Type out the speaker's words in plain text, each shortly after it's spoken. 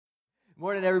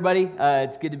Morning, everybody.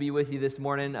 It's good to be with you this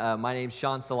morning. My name's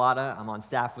Sean Salata. I'm on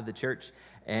staff with the church.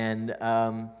 And,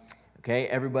 okay,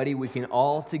 everybody, we can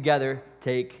all together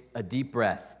take a deep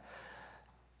breath.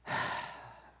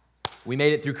 We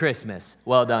made it through Christmas.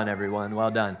 Well done, everyone.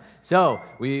 Well done. So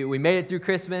we made it through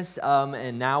Christmas,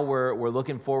 and now we're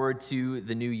looking forward to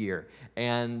the new year.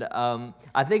 And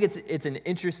I think it's an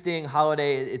interesting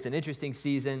holiday. It's an interesting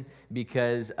season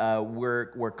because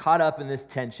we're caught up in this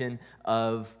tension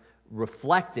of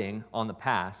reflecting on the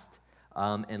past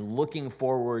and looking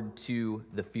forward to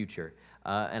the future.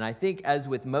 And I think, as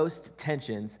with most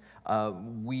tensions,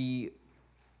 we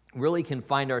really can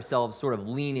find ourselves sort of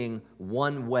leaning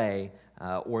one way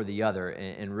or the other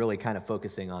and really kind of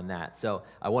focusing on that. So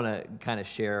I want to kind of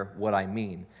share what I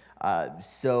mean.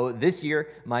 So this year,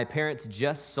 my parents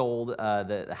just sold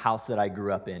the house that I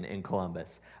grew up in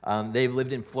Columbus. They've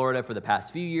lived in Florida for the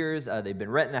past few years. They've been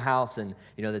renting the house, and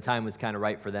the time was kind of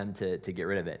right for them to get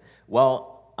rid of it.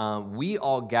 Well, we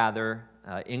all gather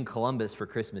in Columbus for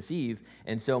Christmas Eve,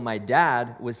 and so my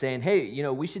dad was saying, hey,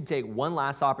 we should take one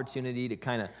last opportunity to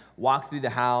kind of walk through the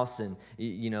house and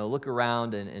look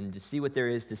around and just see what there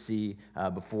is to see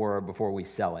before we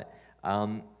sell it.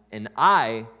 And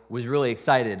I was really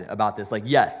excited about this. Like,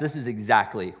 yes, this is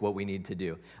exactly what we need to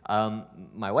do.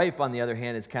 My wife, on the other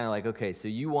hand, is kind of like, okay, so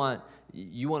you want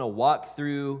to walk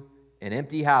through an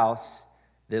empty house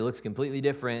that looks completely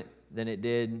different than it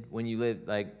did when you lived.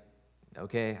 Like,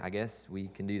 okay, I guess we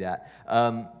can do that.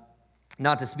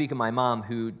 Not to speak of my mom,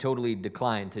 who totally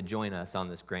declined to join us on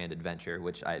this grand adventure,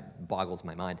 which boggles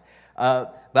my mind.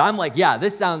 But I'm like, yeah,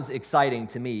 this sounds exciting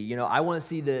to me. I want to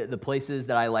see the places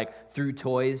that I threw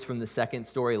toys from the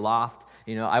second-story loft.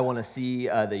 I want to see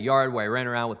the yard where I ran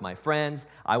around with my friends.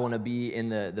 I want to be in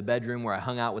the bedroom where I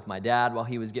hung out with my dad while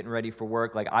he was getting ready for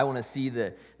work. I want to see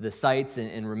the sights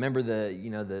and remember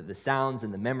the sounds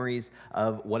and the memories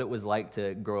of what it was like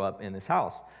to grow up in this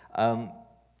house. And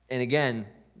again,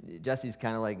 Jesse's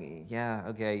kind of like, yeah,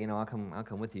 okay, I'll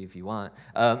come with you if you want.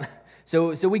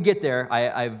 So we get there.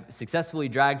 I've successfully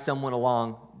dragged someone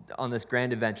along on this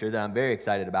grand adventure that I'm very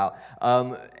excited about.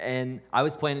 And I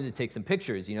was planning to take some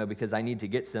pictures, because I need to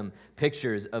get some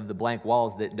pictures of the blank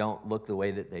walls that don't look the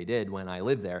way that they did when I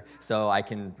lived there, so I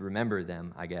can remember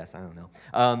them, I guess. I don't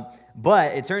know.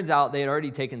 But it turns out they had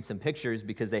already taken some pictures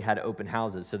because they had open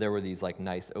houses. So there were these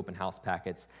nice open house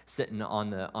packets sitting on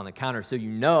the counter. So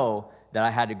that I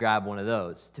had to grab one of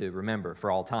those to remember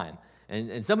for all time.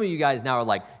 And some of you guys now are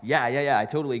like, yeah, I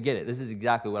totally get it. This is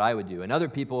exactly what I would do. And other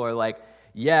people are like,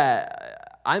 yeah,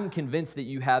 I'm convinced that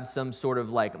you have some sort of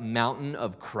mountain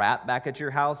of crap back at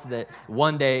your house that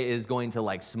one day is going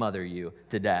to smother you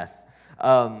to death.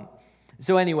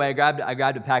 So anyway, I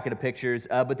grabbed a packet of pictures,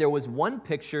 but there was one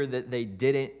picture that they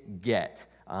didn't get,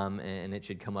 and it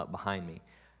should come up behind me.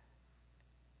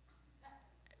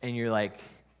 And you're like,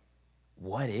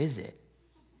 what is it?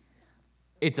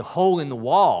 It's a hole in the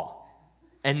wall,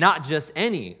 and not just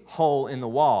any hole in the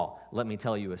wall. Let me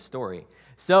tell you a story.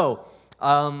 So,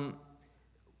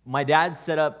 my dad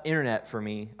set up internet for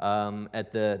me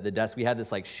at the desk. We had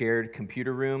this shared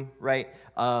computer room, right?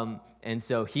 And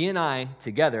so he and I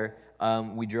together,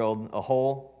 we drilled a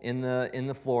hole in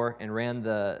the floor and ran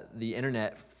the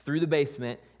internet through the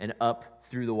basement and up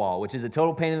through the wall, which is a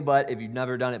total pain in the butt if you've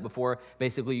never done it before.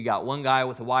 Basically, you got one guy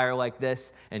with a wire like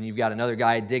this, and you've got another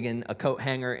guy digging a coat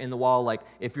hanger in the wall.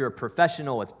 If you're a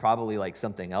professional, it's probably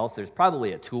something else. There's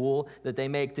probably a tool that they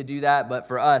make to do that, but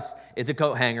for us, it's a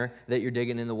coat hanger that you're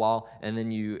digging in the wall, and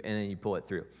then you pull it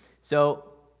through. So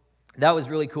that was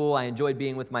really cool. I enjoyed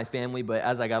being with my family, but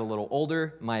as I got a little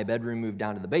older, my bedroom moved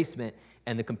down to the basement,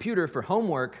 and the computer for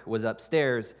homework was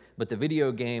upstairs, but the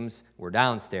video games were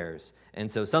downstairs. And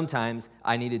so sometimes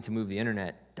I needed to move the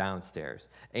internet downstairs.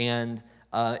 And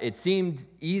it seemed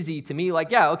easy to me,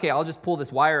 I'll just pull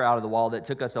this wire out of the wall that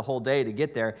took us a whole day to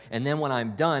get there, and then when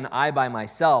I'm done, I by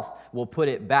myself will put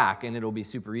it back, and it'll be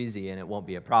super easy, and it won't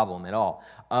be a problem at all.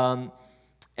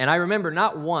 And I remember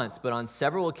not once, but on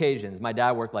several occasions, my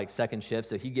dad worked second shift,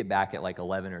 so he'd get back at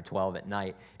 11 or 12 at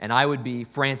night, and I would be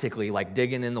frantically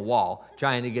digging in the wall,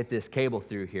 trying to get this cable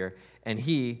through here. And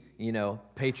he,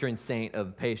 patron saint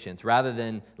of patience, rather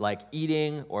than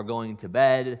eating or going to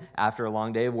bed after a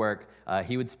long day of work,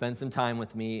 he would spend some time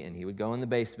with me, and he would go in the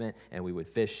basement, and we would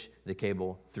fish the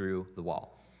cable through the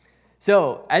wall.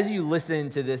 So as you listen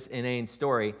to this inane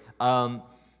story,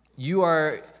 you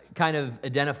are kind of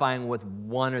identifying with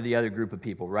one or the other group of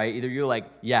people, right? Either you're like,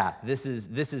 yeah, this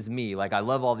is me. I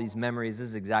love all these memories. This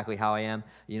is exactly how I am.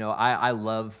 I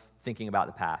love thinking about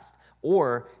the past.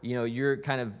 Or, you're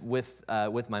kind of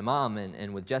with my mom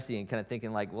and with Jesse and kind of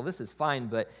thinking like, well, this is fine,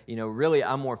 but, really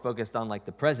I'm more focused on like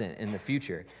the present and the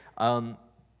future. And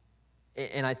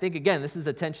I think, again, this is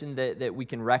a tension that we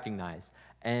can recognize.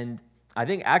 And I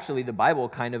think actually the Bible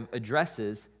kind of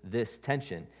addresses this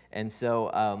tension. And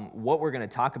so what we're going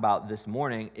to talk about this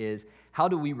morning is how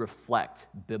do we reflect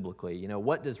biblically?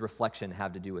 What does reflection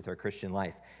have to do with our Christian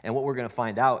life? And what we're going to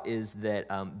find out is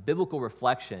that biblical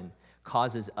reflection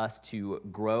causes us to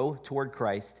grow toward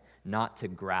Christ, not to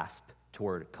grasp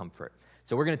toward comfort.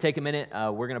 So we're going to take a minute,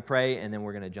 we're going to pray, and then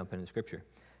we're going to jump into Scripture.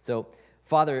 So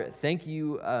Father, thank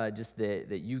you just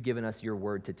that you've given us your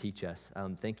word to teach us.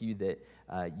 Thank you that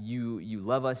you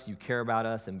love us, you care about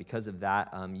us, and because of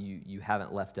that, you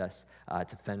haven't left us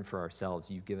to fend for ourselves.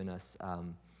 You've given us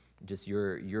just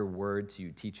your word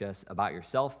to teach us about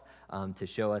yourself, to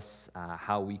show us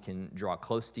how we can draw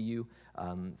close to you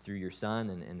through your Son,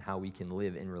 and how we can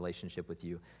live in relationship with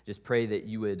you. Just pray that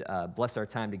you would bless our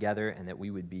time together and that we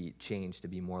would be changed to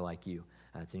be more like you.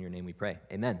 It's in your name we pray.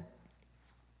 Amen.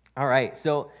 All right,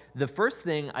 so the first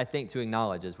thing I think to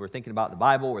acknowledge as we're thinking about the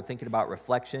Bible, we're thinking about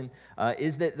reflection,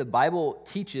 is that the Bible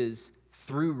teaches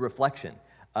through reflection.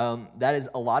 That is,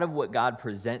 a lot of what God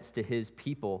presents to his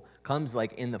people comes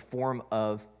like in the form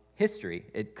of history.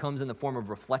 It comes in the form of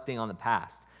reflecting on the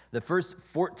past. The first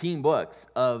 14 books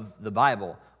of the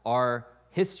Bible are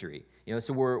history.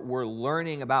 So we're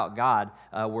learning about God.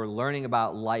 We're learning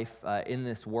about life in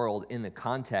this world in the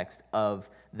context of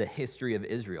the history of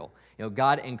Israel.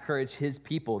 God encouraged his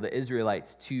people, the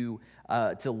Israelites, to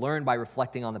learn by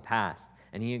reflecting on the past.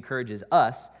 And he encourages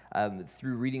us,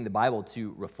 through reading the Bible,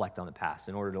 to reflect on the past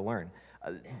in order to learn.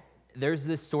 There's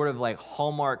this sort of like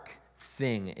hallmark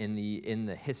thing in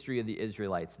the history of the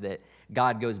Israelites that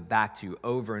God goes back to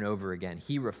over and over again.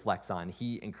 He reflects on,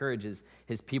 he encourages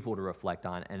his people to reflect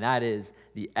on, and that is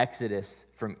the Exodus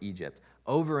from Egypt.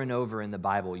 Over and over in the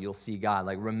Bible, you'll see God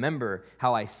like, remember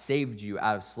how I saved you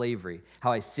out of slavery,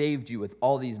 how I saved you with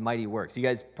all these mighty works. You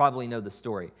guys probably know the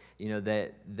story,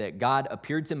 that God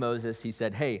appeared to Moses. He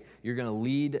said, hey, you're going to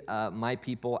lead my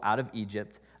people out of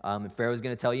Egypt. And Pharaoh's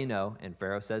going to tell you no, and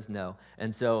Pharaoh says no.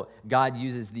 And so God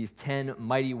uses these 10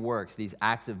 mighty works, these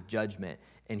acts of judgment,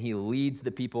 and he leads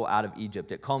the people out of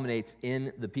Egypt. It culminates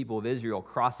in the people of Israel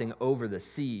crossing over the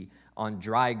sea on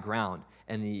dry ground,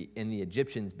 and the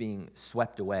Egyptians being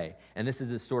swept away. And this is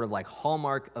this sort of like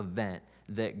hallmark event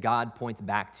that God points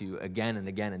back to again and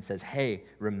again and says, hey,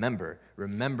 remember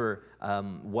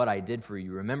what I did for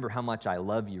you. Remember how much I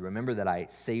love you. Remember that I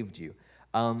saved you.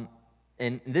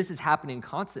 And this is happening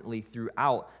constantly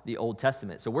throughout the Old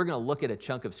Testament. So we're going to look at a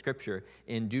chunk of Scripture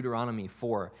in Deuteronomy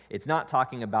 4. It's not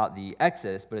talking about the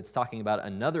Exodus, but it's talking about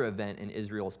another event in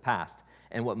Israel's past.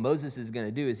 And what Moses is going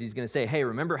to do is he's going to say, hey,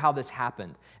 remember how this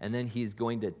happened? And then he's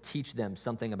going to teach them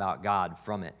something about God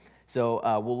from it. So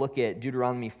we'll look at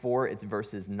Deuteronomy 4. It's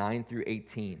verses 9 through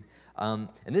 18. And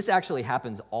this actually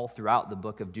happens all throughout the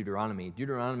book of Deuteronomy.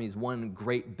 Deuteronomy is one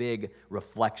great big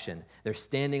reflection. They're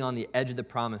standing on the edge of the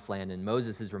promised land, and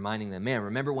Moses is reminding them, man,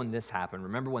 remember when this happened,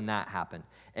 remember when that happened,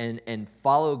 and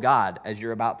follow God as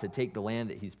you're about to take the land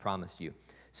that he's promised you.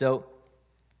 So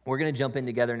we're going to jump in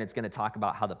together, and it's going to talk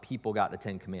about how the people got the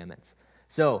 10 Commandments.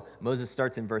 So Moses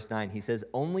starts in verse 9. He says,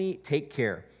 only take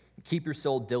care. Keep your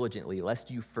soul diligently,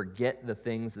 lest you forget the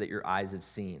things that your eyes have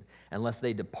seen, unless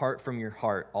they depart from your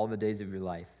heart all the days of your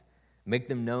life. Make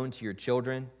them known to your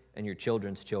children and your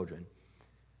children's children.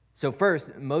 So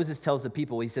first, Moses tells the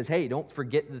people, he says, hey, don't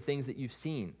forget the things that you've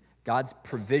seen, God's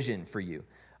provision for you.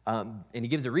 And he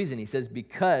gives a reason. He says,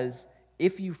 because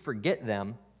if you forget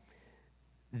them,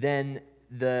 then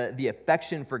the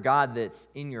affection for God that's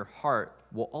in your heart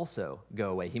will also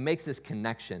go away. He makes this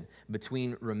connection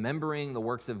between remembering the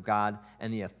works of God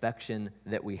and the affection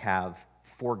that we have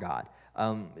for God.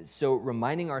 So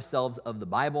reminding ourselves of the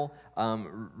Bible,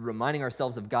 reminding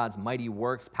ourselves of God's mighty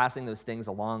works, passing those things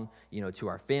along, to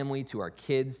our family, to our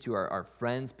kids, to our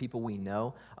friends, people we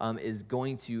know, is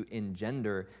going to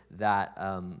engender that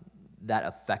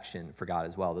affection for God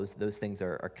as well. Those things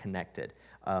are connected.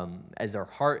 As our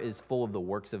heart is full of the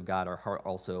works of God, our heart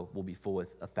also will be full with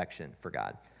affection for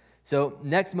God. So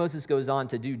next, Moses goes on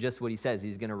to do just what he says.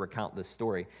 He's going to recount this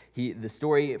story. The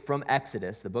story from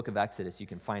Exodus, the book of Exodus, you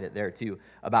can find it there too,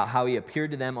 about how he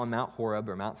appeared to them on Mount Horeb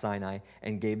or Mount Sinai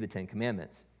and gave the 10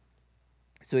 Commandments.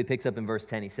 So he picks up in verse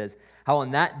 10. He says, how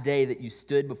on that day that you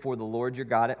stood before the Lord your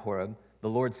God at Horeb, the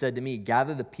Lord said to me,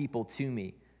 gather the people to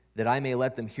me, that I may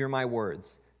let them hear my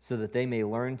words, so that they may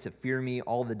learn to fear me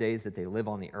all the days that they live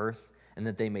on the earth, and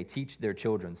that they may teach their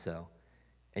children so.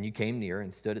 And you came near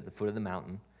and stood at the foot of the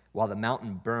mountain, while the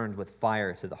mountain burned with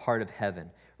fire to the heart of heaven,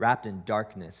 wrapped in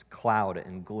darkness, cloud,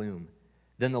 and gloom.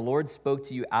 Then the Lord spoke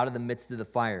to you out of the midst of the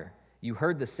fire. You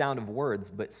heard the sound of words,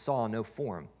 but saw no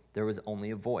form. There was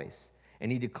only a voice.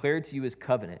 And he declared to you his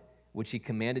covenant, which he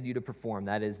commanded you to perform,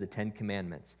 that is, the 10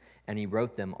 Commandments. And he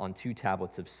wrote them on 2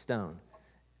 tablets of stone.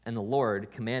 And the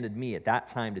Lord commanded me at that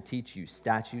time to teach you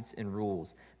statutes and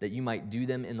rules, that you might do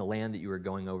them in the land that you are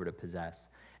going over to possess.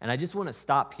 And I just want to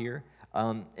stop here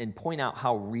and point out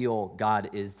how real God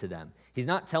is to them. He's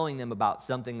not telling them about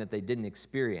something that they didn't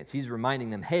experience. He's reminding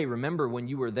them, hey, remember when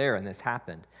you were there and this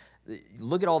happened.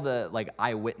 Look at all the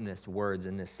eyewitness words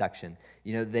in this section.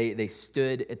 You know, they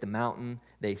stood at the mountain.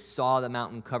 They saw the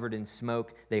mountain covered in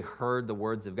smoke. They heard the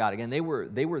words of God. Again, they were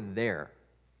there.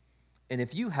 And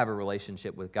if you have a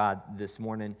relationship with God this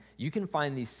morning, you can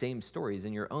find these same stories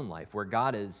in your own life where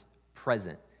God is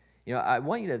present. You know, I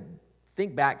want you to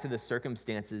think back to the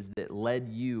circumstances that led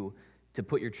you to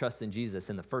put your trust in Jesus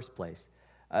in the first place.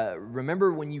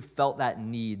 Remember when you felt that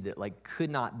need that could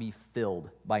not be filled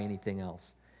by anything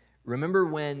else. Remember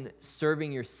when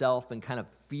serving yourself and kind of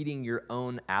feeding your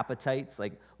own appetites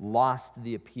lost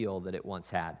the appeal that it once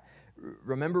had.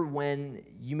 Remember when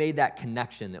you made that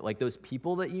connection that those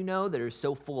people that you know that are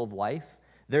so full of life,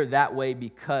 they're that way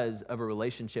because of a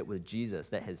relationship with Jesus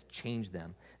that has changed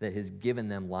them, that has given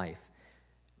them life.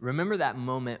 Remember that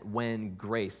moment when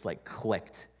grace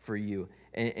clicked for you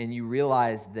and you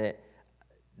realized that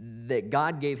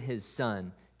God gave his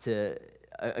son to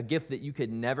a gift that you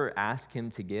could never ask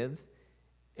him to give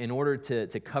in order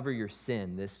to cover your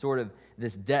sin,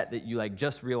 this debt that you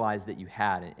just realized that you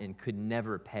had and could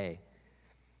never pay.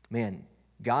 Man,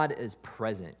 God is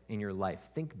present in your life.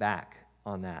 Think back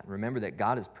on that. Remember that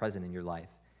God is present in your life.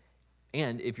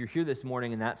 And if you're here this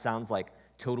morning and that sounds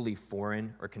totally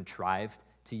foreign or contrived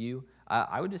to you,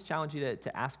 I would just challenge you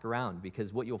to ask around,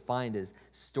 because what you'll find is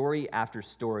story after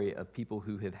story of people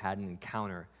who have had an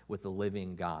encounter with the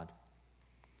living God.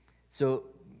 So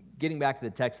getting back to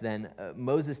the text then,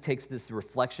 Moses takes this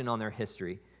reflection on their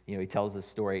history. You know, he tells this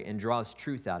story and draws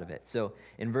truth out of it. So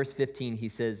in verse 15, he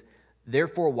says,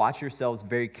 "Therefore watch yourselves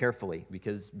very carefully,"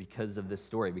 because of this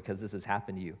story, because this has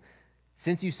happened to you.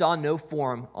 "Since you saw no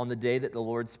form on the day that the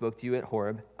Lord spoke to you at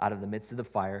Horeb out of the midst of the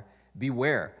fire,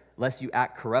 beware lest you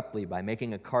act corruptly by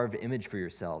making a carved image for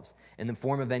yourselves in the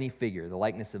form of any figure, the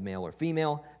likeness of male or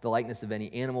female, the likeness of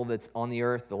any animal that's on the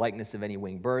earth, the likeness of any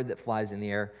winged bird that flies in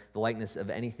the air, the likeness of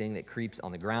anything that creeps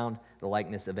on the ground, the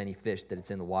likeness of any fish that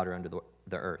is in the water under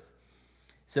the earth."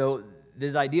 So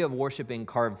this idea of worshiping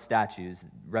carved statues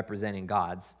representing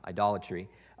gods, idolatry,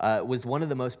 was one of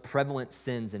the most prevalent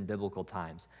sins in biblical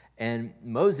times. And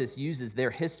Moses uses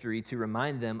their history to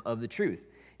remind them of the truth.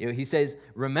 You know, he says,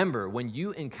 remember, when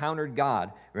you encountered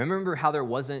God, remember how there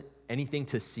wasn't anything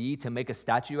to see to make a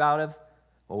statue out of?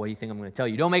 Well, what do you think I'm going to tell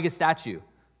you? Don't make a statue,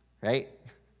 right?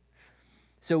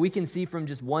 So we can see from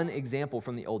just one example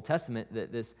from the Old Testament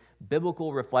that this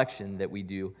biblical reflection that we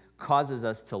do causes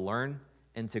us to learn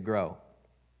and to grow.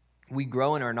 We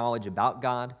grow in our knowledge about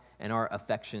God and our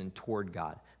affection toward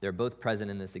God. They're both present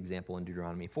in this example in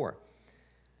Deuteronomy 4.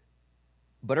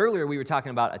 But earlier we were talking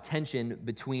about a tension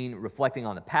between reflecting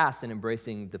on the past and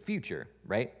embracing the future,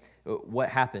 right? What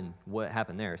happened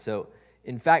there? So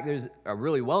in fact, there's a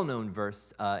really well-known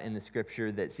verse in the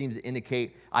scripture that seems to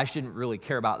indicate I shouldn't really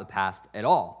care about the past at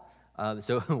all.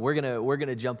 So we're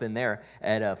gonna jump in there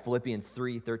at Philippians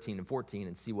 3, 13 and 14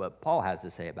 and see what Paul has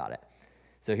to say about it.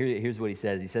 So here's what he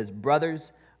says. He says,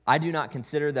 "Brothers, I do not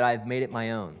consider that I have made it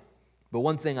my own, but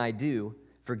one thing I do,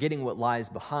 forgetting what lies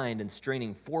behind and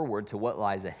straining forward to what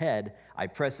lies ahead, I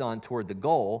press on toward the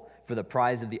goal for the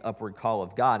prize of the upward call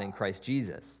of God in Christ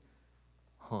Jesus."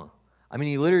 I mean,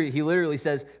 he literally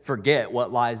says, forget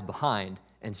what lies behind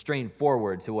and strain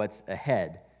forward to what's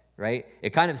ahead, right?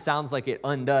 It kind of sounds like it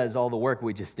undoes all the work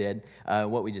we just did,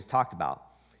 what we just talked about.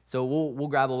 So we'll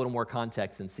grab a little more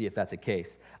context and see if that's the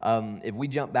case. If we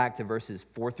jump back to verses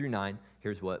 4 through 9,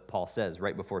 here's what Paul says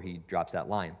right before he drops that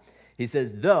line. He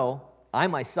says, "Though I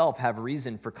myself have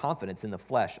reason for confidence in the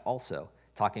flesh also,"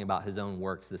 talking about his own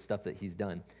works, the stuff that he's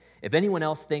done. "If anyone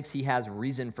else thinks he has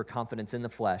reason for confidence in the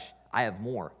flesh, I have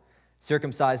more.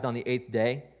 Circumcised on the 8th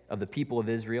day, of the people of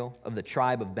Israel, of the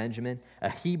tribe of Benjamin, a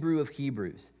Hebrew of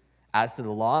Hebrews. As to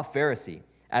the law, a Pharisee.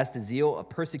 As to zeal, a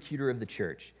persecutor of the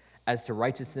church. As to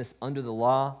righteousness under the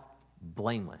law,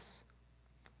 blameless.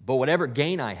 But whatever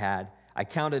gain I had, I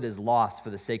counted as loss for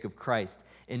the sake of Christ.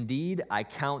 Indeed, I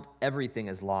count everything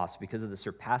as loss because of the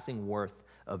surpassing worth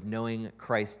of knowing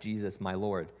Christ Jesus my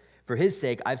Lord. For his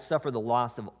sake, I've suffered the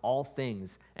loss of all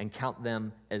things and count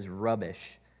them as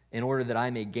rubbish, in order that I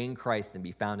may gain Christ and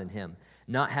be found in him,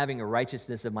 not having a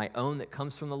righteousness of my own that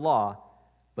comes from the law,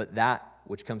 but that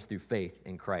which comes through faith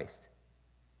in Christ.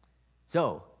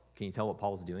 So, can you tell what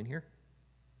Paul's doing here?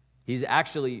 He's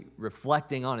actually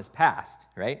reflecting on his past,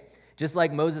 right? Just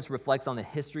like Moses reflects on the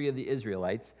history of the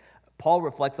Israelites, Paul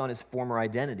reflects on his former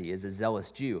identity as a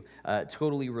zealous Jew,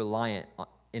 totally reliant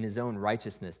in his own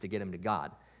righteousness to get him to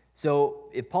God. So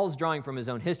if Paul's drawing from his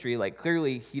own history, like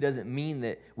clearly he doesn't mean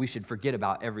that we should forget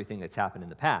about everything that's happened in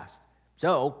the past.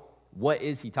 So what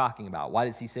is he talking about? Why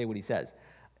does he say what he says?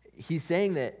 He's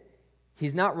saying that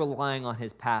he's not relying on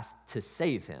his past to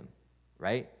save him,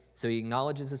 right? So he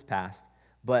acknowledges his past,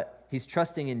 but he's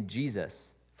trusting in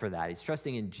Jesus for that. He's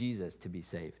trusting in Jesus to be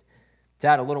saved. To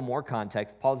add a little more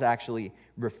context, Paul's actually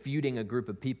refuting a group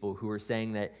of people who are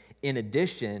saying that in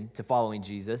addition to following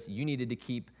Jesus, you needed to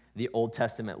keep the Old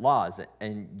Testament laws,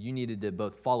 and you needed to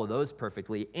both follow those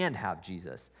perfectly and have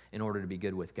Jesus in order to be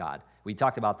good with God. We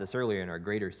talked about this earlier in our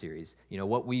Greater series. You know,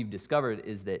 what we've discovered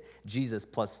is that Jesus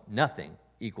plus nothing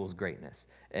equals greatness,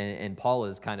 and Paul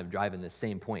is kind of driving the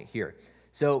same point here.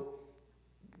 So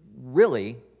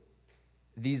really,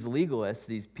 these legalists,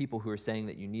 these people who are saying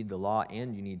that you need the law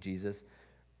and you need Jesus,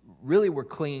 really were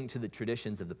clinging to the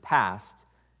traditions of the past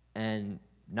and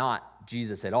not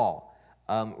Jesus at all.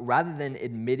 Rather than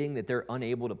admitting that they're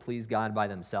unable to please God by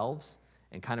themselves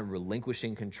and kind of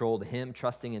relinquishing control to him,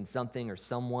 trusting in something or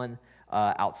someone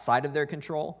outside of their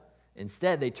control,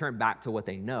 instead they turn back to what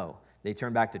they know. They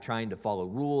turn back to trying to follow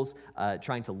rules,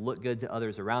 trying to look good to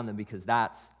others around them because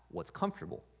that's what's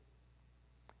comfortable.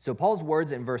 So Paul's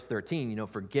words in verse 13,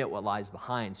 forget what lies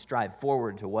behind, strive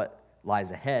forward to what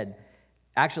lies ahead,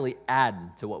 actually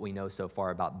add to what we know so far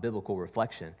about biblical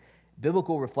reflection.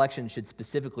 Biblical reflection should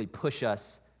specifically push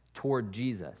us toward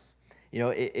Jesus.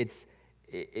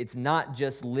 It's not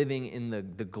just living in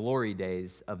the glory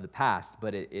days of the past,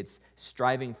 but it's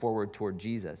striving forward toward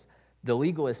Jesus. The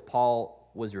legalists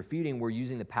Paul was refuting were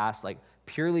using the past like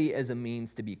purely as a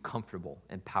means to be comfortable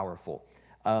and powerful.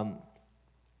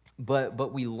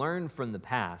 But we learn from the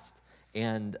past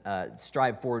and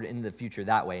strive forward into the future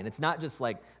that way. And it's not just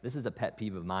like, this is a pet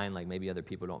peeve of mine, like maybe other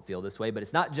people don't feel this way, but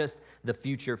it's not just the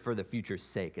future for the future's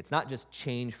sake. It's not just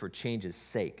change for change's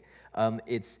sake.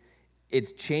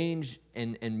 It's change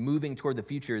and moving toward the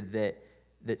future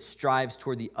that strives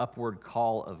toward the upward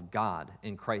call of God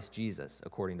in Christ Jesus,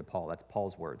 according to Paul. That's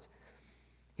Paul's words.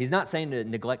 He's not saying to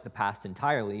neglect the past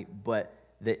entirely, but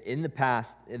that in the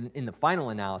past, in the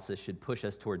final analysis, should push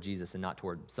us toward Jesus and not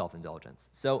toward self-indulgence.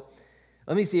 So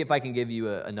let me see if I can give you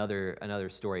another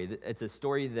story. It's a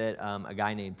story that a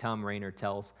guy named Thom Rainer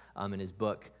tells in his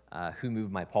book, Who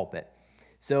Moved My Pulpit?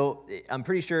 So I'm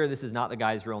pretty sure this is not the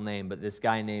guy's real name, but this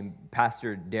guy named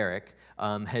Pastor Derek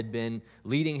had been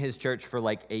leading his church for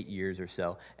like 8 years or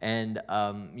so. And,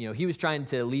 he was trying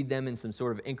to lead them in some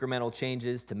sort of incremental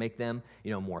changes to make them,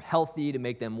 more healthy, to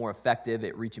make them more effective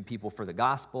at reaching people for the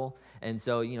gospel. And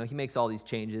so, he makes all these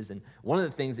changes. And one of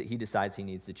the things that he decides he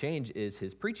needs to change is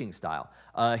his preaching style.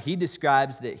 He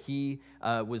describes that he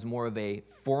was more of a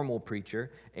formal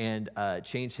preacher and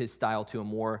changed his style to a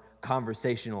more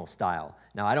conversational style.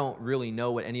 Now, I don't really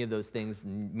know what any of those things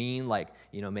mean, like,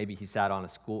 maybe he sat on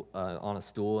a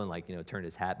stool and, turned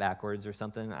his hat backwards or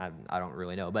something. I don't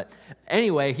really know. But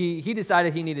anyway, he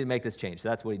decided he needed to make this change, so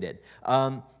that's what he did.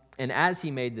 And as he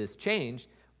made this change,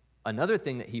 another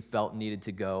thing that he felt needed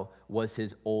to go was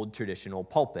his old traditional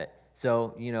pulpit.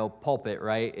 So, pulpit,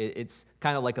 right? It's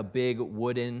kind of like a big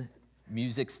wooden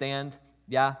music stand.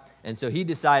 Yeah, and so he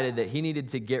decided that he needed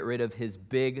to get rid of his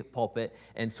big pulpit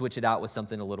and switch it out with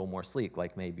something a little more sleek,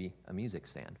 like maybe a music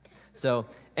stand. So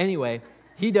anyway,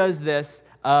 he does this,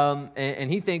 and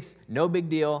he thinks, no big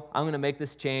deal, I'm going to make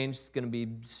this change, it's going to be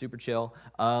super chill.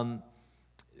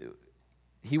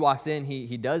 He walks in,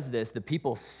 he does this, the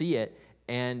people see it,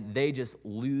 and they just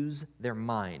lose their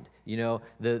mind.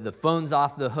 The phone's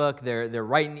off the hook. They're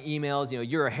writing emails.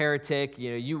 You're a heretic.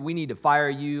 We need to fire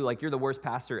you. Like, you're the worst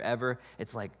pastor ever.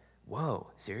 It's like, whoa,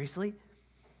 seriously?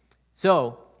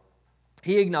 So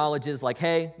he acknowledges, like,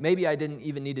 hey, maybe I didn't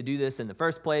even need to do this in the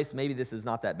first place. Maybe this is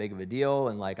not that big of a deal,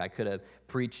 and like I could have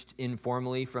preached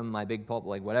informally from my big pulpit,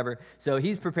 like whatever. So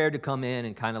he's prepared to come in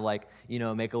and kind of like,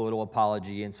 make a little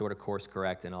apology and sort of course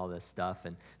correct and all this stuff.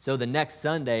 And so the next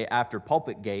Sunday after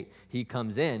Pulpit Gate, he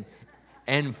comes in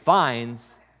and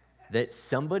finds that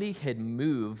somebody had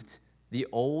moved the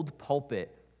old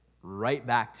pulpit right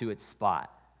back to its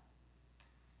spot.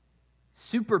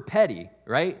 Super petty,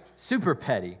 right? Super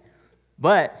petty.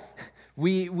 But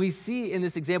we see in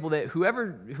this example that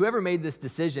whoever made this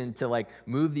decision to like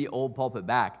move the old pulpit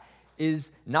back,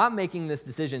 is not making this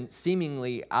decision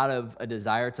seemingly out of a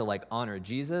desire to like honor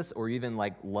Jesus or even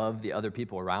like love the other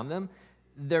people around them.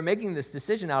 They're making this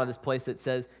decision out of this place that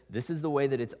says, this is the way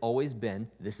that it's always been,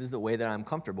 this is the way that I'm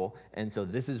comfortable, and so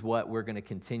this is what we're going to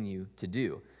continue to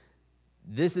do.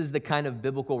 This is the kind of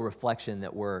biblical reflection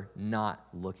that we're not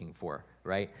looking for,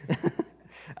 right?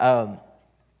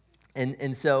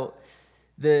 And so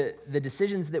the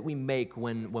decisions that we make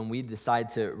when we decide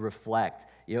to reflect,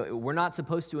 we're not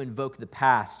supposed to invoke the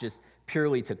past just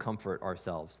purely to comfort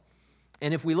ourselves.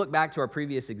 And if we look back to our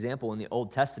previous example in the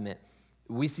Old Testament,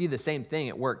 we see the same thing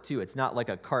at work too. It's not like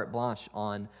a carte blanche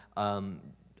on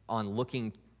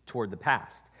looking toward the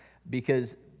past,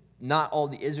 because not all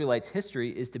the Israelites'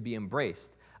 history is to be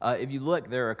embraced. If you look,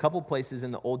 there are a couple places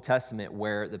in the Old Testament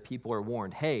where the people are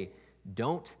warned, hey,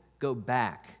 don't go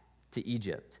back to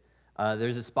Egypt.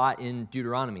 There's a spot in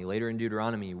Deuteronomy, later in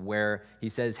Deuteronomy, where he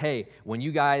says, hey, when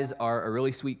you guys are a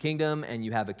really sweet kingdom and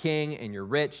you have a king and you're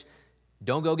rich,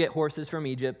 don't go get horses from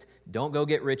Egypt. Don't go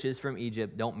get riches from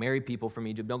Egypt. Don't marry people from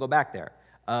Egypt. Don't go back there.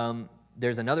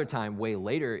 There's another time way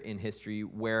later in history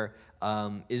where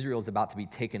Israel's about to be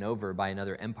taken over by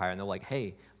another empire, and they're like,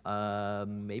 hey,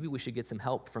 maybe we should get some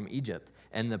help from Egypt.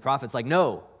 And the prophet's like,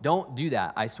 no, don't do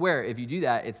that. I swear, if you do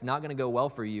that, it's not going to go well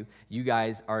for you. You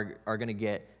guys are going to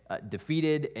get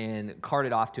defeated and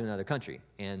carted off to another country.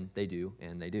 And they do,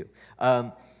 and they do.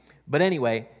 But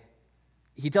anyway,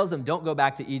 he tells them, don't go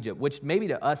back to Egypt, which maybe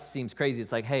to us seems crazy.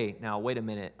 It's like, hey, now wait a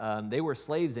minute. They were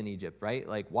slaves in Egypt, right?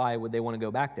 Like, why would they want to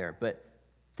go back there? But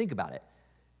think about it.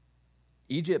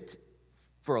 Egypt,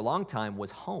 for a long time,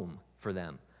 was home for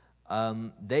them.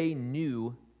 They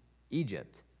knew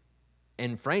Egypt.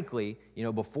 And frankly,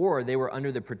 before they were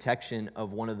under the protection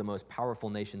of one of the most powerful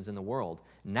nations in the world.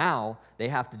 Now they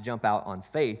have to jump out on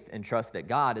faith and trust that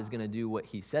God is going to do what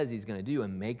he says he's going to do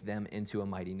and make them into a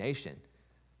mighty nation.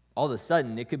 All of a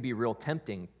sudden, it could be real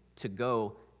tempting to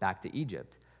go back to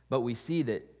Egypt. But we see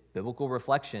that biblical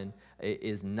reflection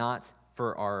is not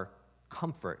for our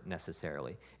comfort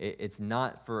necessarily. It's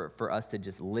not for us to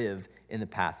just live in the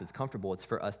past. It's comfortable. It's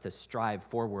for us to strive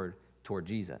forward toward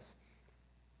Jesus.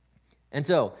 And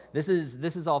so this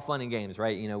is all fun and games,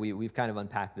 right? We've kind of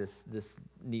unpacked this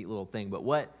neat little thing.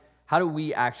 But how do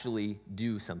we actually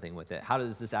do something with it? How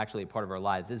does this actually a part of our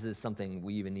lives? This is something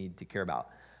we even need to care about.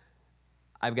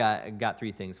 I've got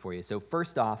three things for you. So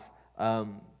first off,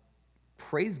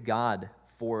 praise God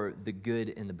for the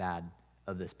good and the bad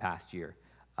of this past year.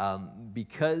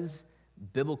 Because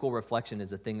biblical reflection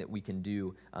is a thing that we can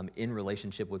do in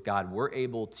relationship with God, we're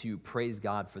able to praise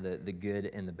God for the good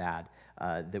and the bad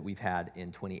that we've had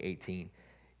in 2018.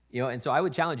 And so I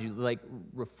would challenge you, like,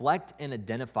 reflect and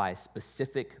identify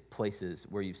specific places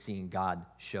where you've seen God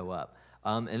show up.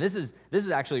 And this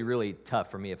is actually really tough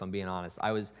for me, if I'm being honest.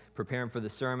 I was preparing for the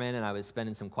sermon, and I was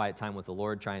spending some quiet time with the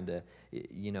Lord trying to,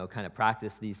 kind of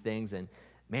practice these things. And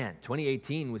man,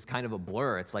 2018 was kind of a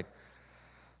blur. It's like,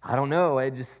 I don't know.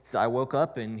 I woke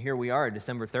up, and here we are,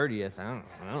 December 30th. I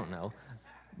don't know.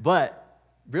 But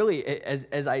really,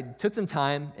 as I took some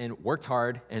time and worked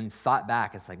hard and thought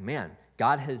back, it's like, man,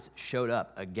 God has showed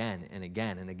up again and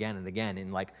again and again and again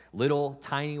in like little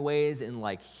tiny ways, in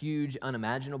like huge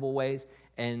unimaginable ways.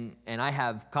 And I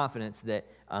have confidence that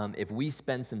if we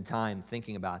spend some time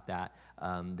thinking about that,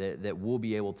 that we'll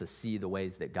be able to see the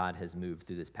ways that God has moved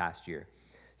through this past year.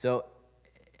 So,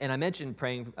 and I mentioned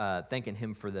praying, thanking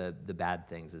him for the bad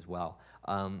things as well.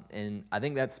 And I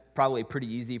think that's probably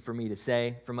pretty easy for me to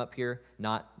say from up here,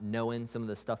 not knowing some of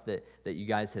the stuff that you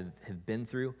guys have been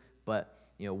through. But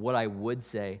what I would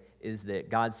say is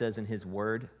that God says in his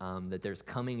word that there's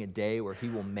coming a day where he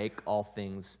will make all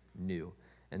things new.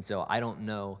 And so I don't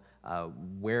know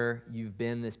where you've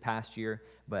been this past year,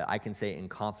 but I can say in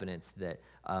confidence that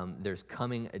there's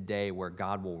coming a day where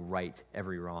God will right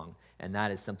every wrong. And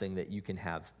that is something that you can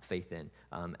have faith in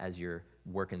as you're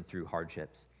working through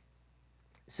hardships.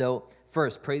 So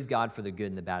first, praise God for the good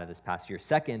and the bad of this past year.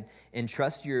 Second,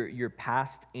 entrust your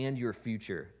past and your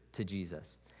future to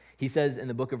Jesus. He says in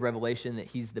the book of Revelation that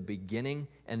he's the beginning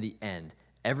and the end.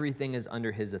 Everything is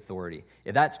under his authority.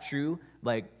 If that's true,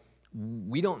 like,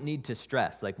 we don't need to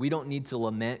stress. Like, we don't need to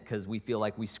lament because we feel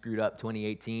like we screwed up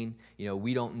 2018.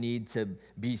 We don't need to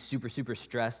be super, super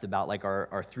stressed about like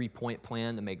our 3-point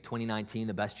plan to make 2019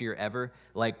 the best year ever.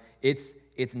 Like, it's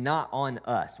not on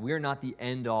us. We are not the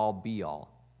end-all,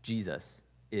 be-all. Jesus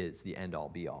is the end-all,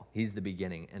 be-all. He's the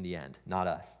beginning and the end, not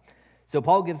us. So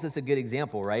Paul gives us a good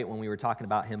example, right, when we were talking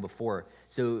about him before.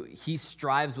 So he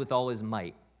strives with all his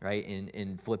might, right,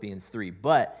 in Philippians 3.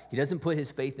 But he doesn't put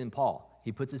his faith in Paul.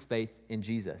 He puts his faith in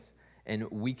Jesus. And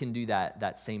we can do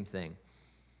that same thing.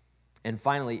 And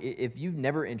finally, if you've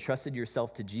never entrusted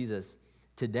yourself to Jesus,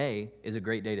 today is a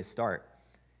great day to start.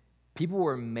 People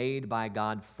were made by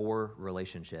God for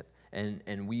relationship,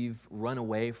 and we've run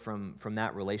away from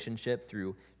that relationship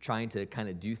through trying to kind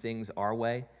of do things our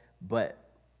way. But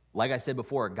like I said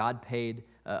before, God paid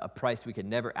a price we could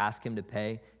never ask him to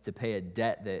pay a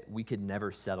debt that we could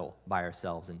never settle by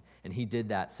ourselves. And he did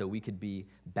that so we could be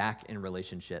back in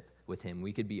relationship with him.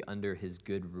 We could be under his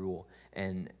good rule.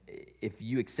 And if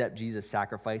you accept Jesus'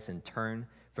 sacrifice and turn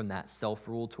from that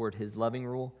self-rule toward his loving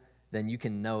rule, then you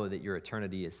can know that your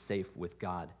eternity is safe with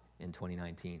God in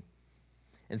 2019.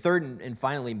 And third and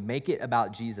finally, make it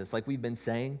about Jesus. Like we've been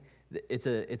saying, it's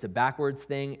a backwards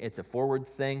thing, it's a forwards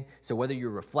thing. So whether you're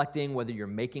reflecting, whether you're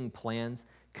making plans,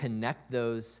 connect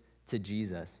those to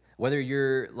Jesus. Whether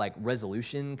you're like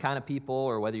resolution kind of people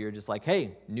or whether you're just like,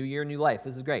 hey, new year, new life,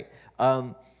 this is great.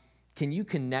 Can you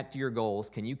connect your goals?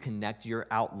 Can you connect your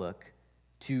outlook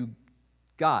to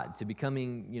God, to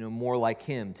becoming, more like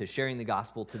him, to sharing the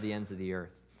gospel to the ends of the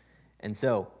earth? And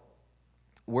so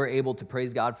we're able to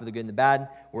praise God for the good and the bad.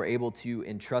 We're able to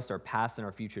entrust our past and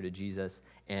our future to Jesus,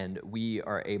 and we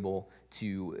are able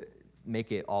to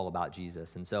make it all about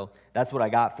Jesus. And so that's what I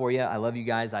got for you. I love you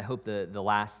guys. I hope the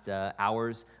last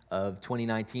hours of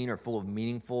 2019 are full of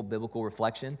meaningful biblical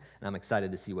reflection, and I'm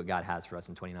excited to see what God has for us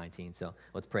in 2019. So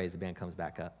let's pray as the band comes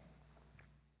back up.